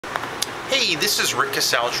Hey, this is Rick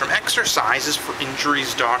Caselli from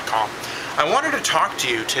exercisesforinjuries.com. I wanted to talk to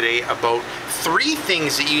you today about 3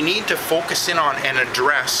 things that you need to focus in on and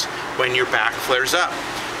address when your back flares up.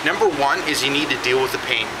 Number 1 is you need to deal with the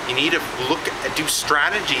pain. You need to do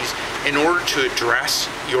strategies in order to address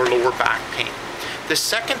your lower back pain. The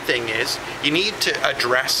second thing is you need to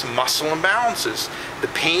address muscle imbalances. The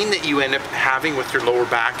pain that you end up having with your lower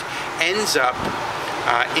back ends up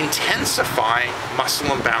intensifying muscle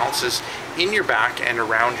imbalances in your back and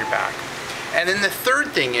around your back. And then the third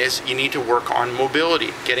thing is you need to work on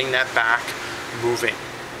mobility, getting that back moving.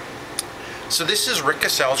 So this is Rick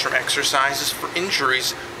Caselli from Exercises for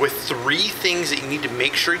Injuries with 3 things that you need to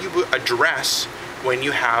make sure you address when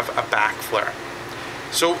you have a back flare.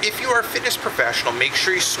 So if you are a fitness professional, make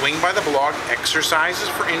sure you swing by the blog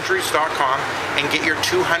exercisesforinjuries.com and get your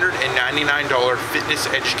 $299 fitness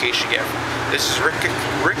education gift. This is Rick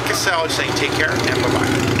Caselli saying take care and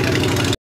bye-bye.